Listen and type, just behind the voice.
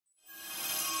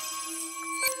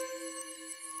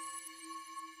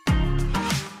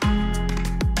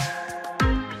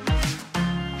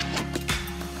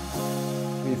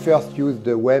first used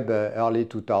the web early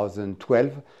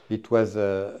 2012. It was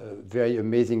a very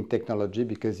amazing technology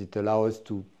because it allows us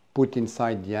to put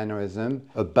inside the aneurysm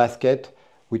a basket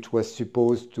which was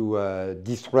supposed to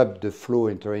disrupt the flow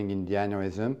entering in the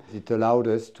aneurysm. It allowed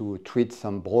us to treat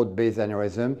some broad-based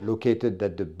aneurysm located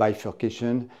at the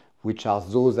bifurcation, which are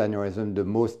those aneurysms the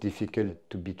most difficult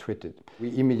to be treated.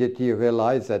 We immediately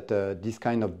realized that this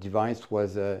kind of device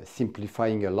was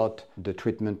simplifying a lot the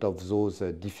treatment of those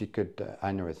difficult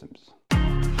aneurysms.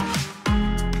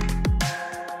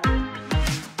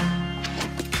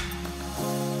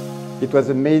 It was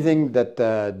amazing that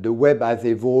the web has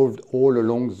evolved all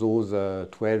along those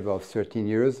 12 or 13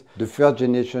 years. The first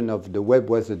generation of the web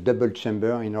was a double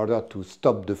chamber in order to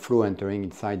stop the flow entering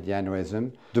inside the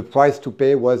aneurysm. The price to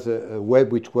pay was a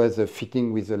web which was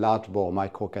fitting with a large bore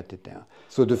microcatheter.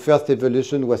 So the first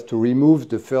evolution was to remove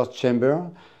the first chamber,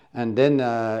 and then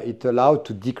it allowed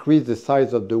to decrease the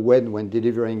size of the web when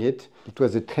delivering it. It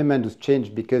was a tremendous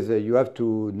change because you have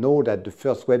to know that the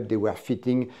first web they were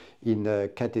fitting in a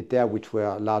catheter which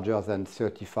were larger than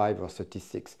 35 or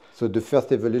 36. So the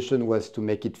first evolution was to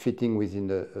make it fitting within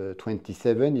the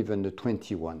 27, even the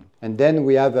 21. And then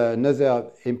we have another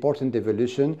important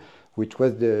evolution, which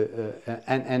was the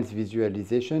enhanced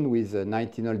visualization with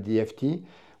 19-hole DFT,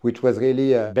 which was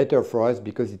really better for us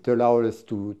because it allowed us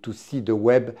to see the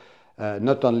web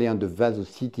not only on the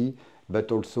vaso-CT,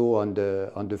 but also on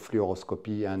the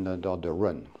fluoroscopy and under the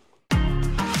run.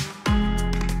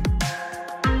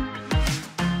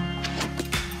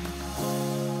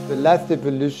 The last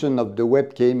evolution of the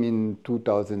web came in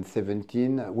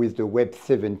 2017 with the Web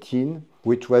 17,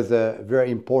 which was a very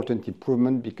important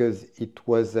improvement because it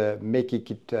was making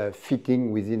it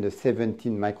fitting within the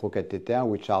 17 microcatheter,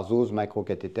 which are those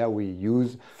microcatheter we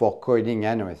use for coiling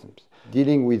aneurysms.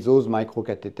 Dealing with those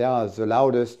microcatheters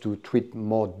allowed us to treat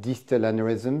more distal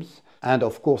aneurysms and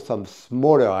of course some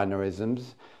smaller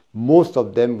aneurysms. Most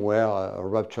of them were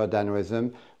ruptured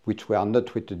aneurysm, which were not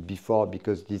treated before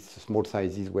because these small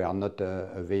sizes were not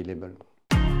available.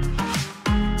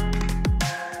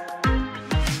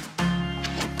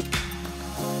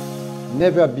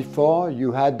 Never before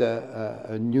you had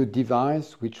a new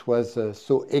device which was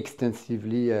so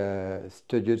extensively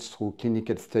studied through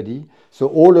clinical study. So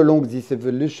all along this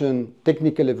evolution,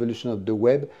 technical evolution of the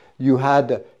web, you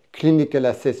had clinical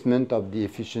assessment of the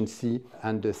efficiency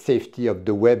and the safety of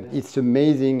the web. It's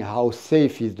amazing how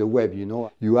safe is the web, you know.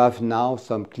 You have now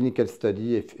some clinical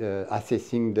study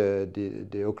assessing the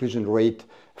occlusion rate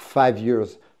 5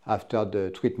 years after the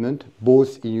treatment,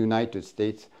 both in the United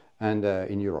States and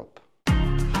in Europe.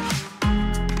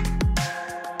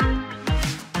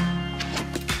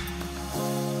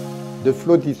 The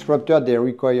flow disruptor, they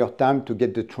require time to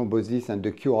get the thrombosis and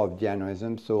the cure of the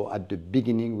aneurysm. So at the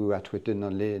beginning, we were treating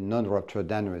only non-ruptured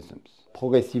aneurysms.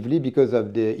 Progressively, because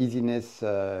of the easiness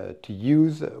to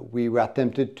use, we were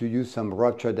tempted to use some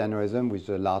ruptured aneurysm with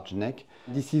a large neck.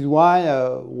 This is why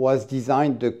was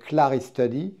designed the CLARIS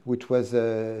study, which was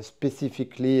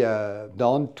specifically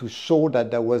done to show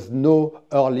that there was no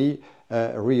early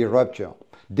re-rupture.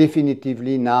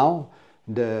 Definitively now,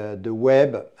 the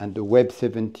web and the Web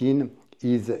 17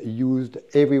 is used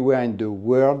everywhere in the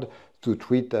world to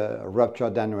treat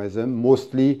ruptured aneurysm,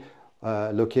 mostly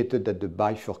located at the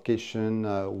bifurcation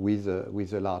with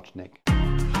a large neck.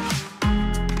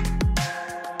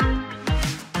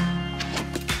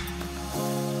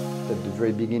 At the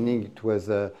very beginning, it was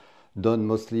done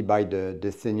mostly by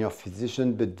the senior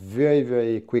physician, but very,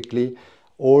 very quickly,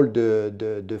 all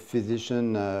the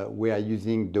physicians were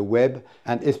using the web,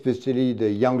 and especially the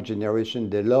young generation,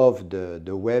 they love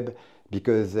the web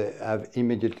because they have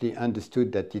immediately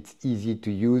understood that it's easy to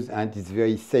use and it's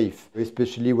very safe,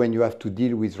 especially when you have to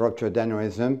deal with ruptured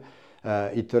aneurysm.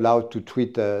 It allowed to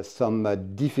treat some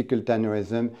difficult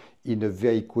aneurysm in a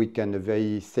very quick and a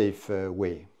very safe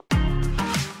way.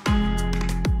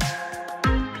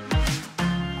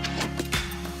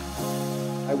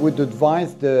 I would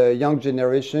advise the young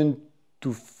generation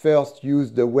to first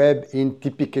use the web in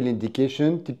typical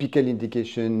indication. Typical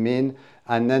indication means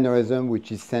an aneurysm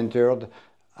which is centered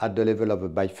at the level of a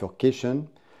bifurcation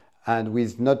and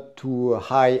with not too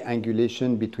high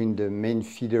angulation between the main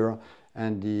feeder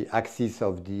and the axis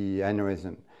of the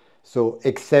aneurysm. So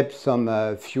except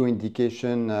some few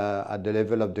indication at the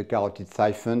level of the carotid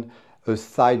siphon, a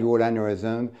side wall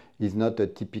aneurysm is not a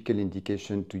typical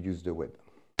indication to use the web.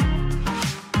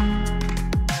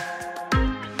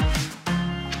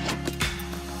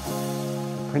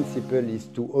 Principle is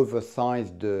to oversize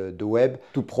the web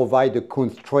to provide a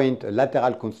constraint, a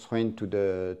lateral constraint to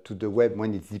the web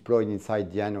when it's deployed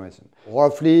inside the aneurysm.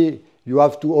 Roughly, you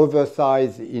have to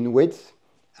oversize in width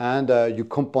and you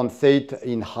compensate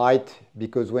in height,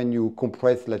 because when you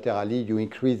compress laterally, you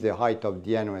increase the height of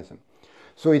the aneurysm.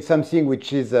 So it's something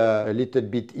which is a little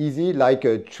bit easy, like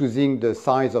choosing the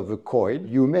size of a coil.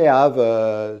 You may have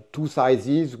two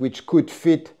sizes which could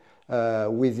fit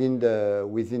within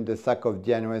the sac of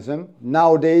the aneurysm.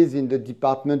 Nowadays in the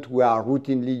department we are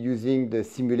routinely using the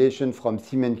simulation from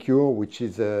SimCure, which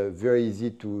is very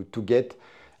easy to get,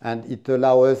 and it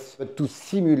allows us to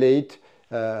simulate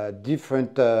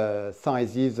different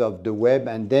sizes of the web,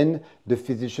 and then the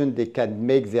physician, they can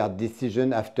make their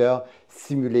decision after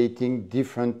simulating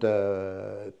different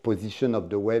position of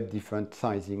the web, different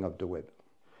sizing of the web.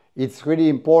 It's really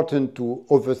important to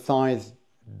oversize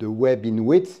the web in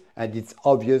width, and it's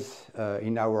obvious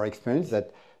in our experience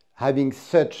that having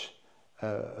such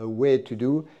a way to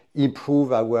do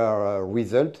improve our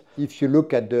result. If you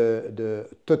look at the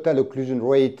total occlusion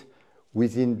rate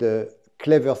within the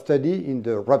Clever study in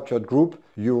the ruptured group,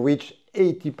 you reach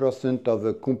 80% of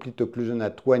a complete occlusion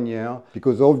at 1 year,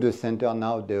 because all the center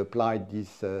now they applied this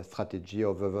strategy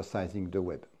of oversizing the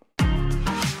web.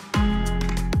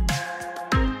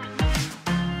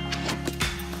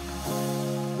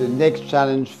 The next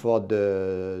challenge for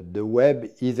the web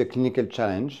is a clinical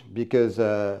challenge, because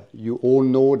you all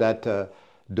know that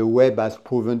the web has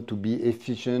proven to be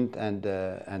efficient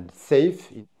and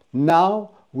safe. Now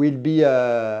we'll be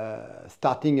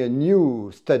starting a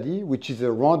new study, which is a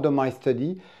randomized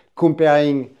study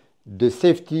comparing the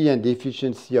safety and the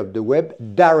efficiency of the web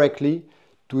directly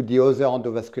to the other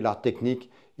endovascular technique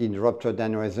in ruptured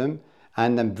aneurysm.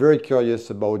 And I'm very curious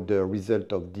about the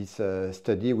result of this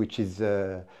study, which is,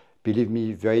 believe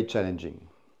me, very challenging.